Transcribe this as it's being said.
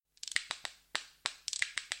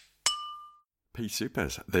P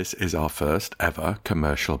Supers, this is our first ever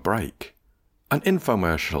commercial break. An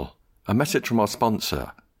infomercial, a message from our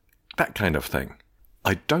sponsor, that kind of thing.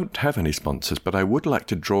 I don't have any sponsors, but I would like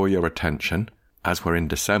to draw your attention, as we're in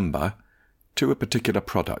December, to a particular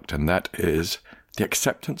product, and that is the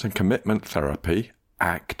Acceptance and Commitment Therapy,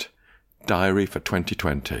 ACT, Diary for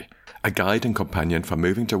 2020, a guide and companion for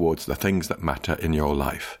moving towards the things that matter in your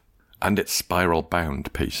life. And it's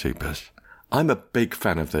spiral-bound, P Supers. I'm a big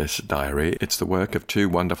fan of this diary. It's the work of two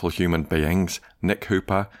wonderful human beings, Nick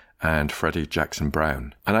Hooper and Freddie Jackson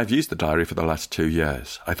Brown. And I've used the diary for the last 2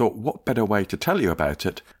 years. I thought, what better way to tell you about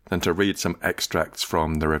it than to read some extracts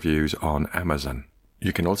from the reviews on Amazon.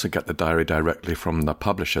 You can also get the diary directly from the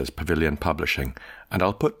publishers, Pavilion Publishing, and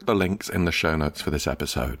I'll put the links in the show notes for this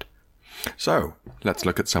episode. So, let's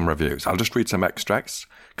look at some reviews. I'll just read some extracts,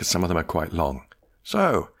 because some of them are quite long.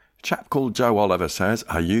 So, a chap called Joe Oliver says,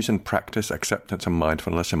 I use and practice acceptance and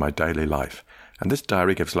mindfulness in my daily life, and this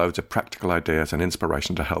diary gives loads of practical ideas and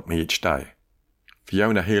inspiration to help me each day.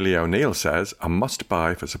 Fiona Healy O'Neill says, a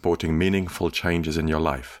must-buy for supporting meaningful changes in your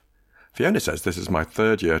life. Fiona says, this is my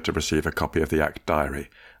 3rd year to receive a copy of the ACT Diary,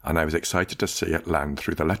 and I was excited to see it land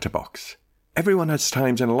through the letterbox. Everyone has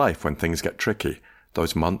times in life when things get tricky,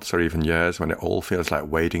 those months or even years when it all feels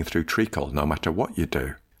like wading through treacle no matter what you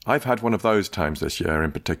do. I've had one of those times this year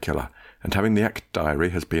in particular, and having the ACT Diary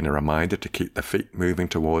has been a reminder to keep the feet moving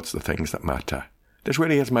towards the things that matter. This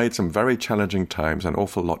really has made some very challenging times an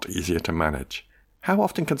awful lot easier to manage. How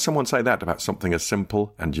often can someone say that about something as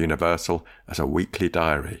simple and universal as a weekly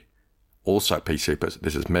diary? Also, P Supers,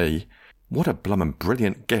 this is me. What a blummin'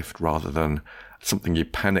 brilliant gift rather than something you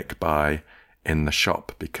panic buy in the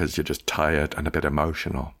shop because you're just tired and a bit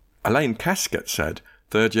emotional. Elaine Casket said,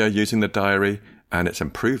 3rd year using the diary, and it's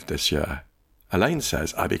improved this year. Elaine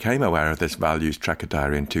says, I became aware of this values tracker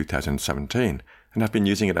diary in 2017 and have been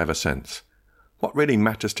using it ever since. What really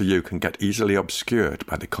matters to you can get easily obscured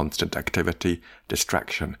by the constant activity,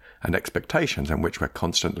 distraction, and expectations in which we're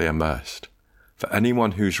constantly immersed. For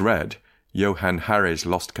anyone who's read Johann Hari's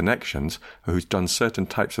Lost Connections, or who's done certain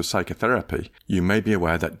types of psychotherapy, you may be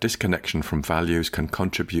aware that disconnection from values can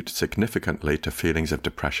contribute significantly to feelings of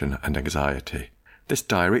depression and anxiety. This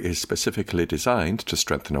diary is specifically designed to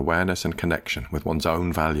strengthen awareness and connection with one's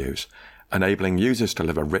own values, enabling users to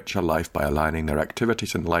live a richer life by aligning their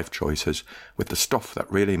activities and life choices with the stuff that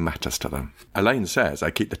really matters to them. Elaine says, I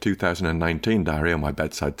keep the 2019 diary on my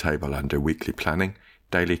bedside table and do weekly planning,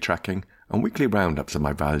 daily tracking, and weekly roundups of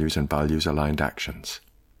my values and values-aligned actions.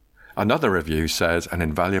 Another review says, an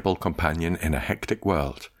invaluable companion in a hectic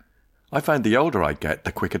world. I find the older I get,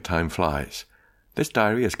 the quicker time flies. This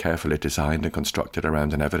diary is carefully designed and constructed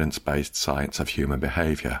around an evidence-based science of human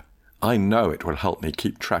behaviour. I know it will help me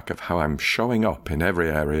keep track of how I'm showing up in every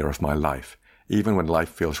area of my life, even when life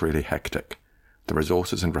feels really hectic. The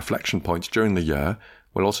resources and reflection points during the year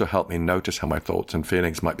will also help me notice how my thoughts and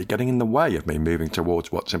feelings might be getting in the way of me moving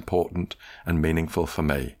towards what's important and meaningful for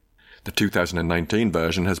me. The 2019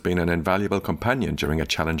 version has been an invaluable companion during a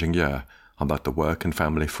challenging year on both the work and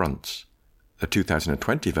family fronts. The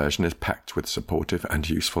 2020 version is packed with supportive and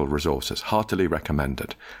useful resources, heartily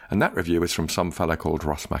recommended, and that review is from some fella called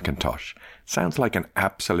Ross McIntosh. Sounds like an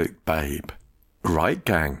absolute babe. Right,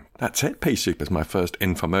 gang, that's it, P Supers, my first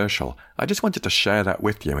infomercial. I just wanted to share that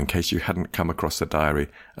with you in case you hadn't come across the diary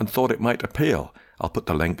and thought it might appeal. I'll put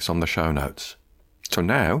the links on the show notes. So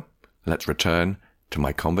now, let's return to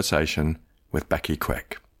my conversation with Becky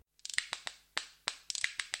Quick.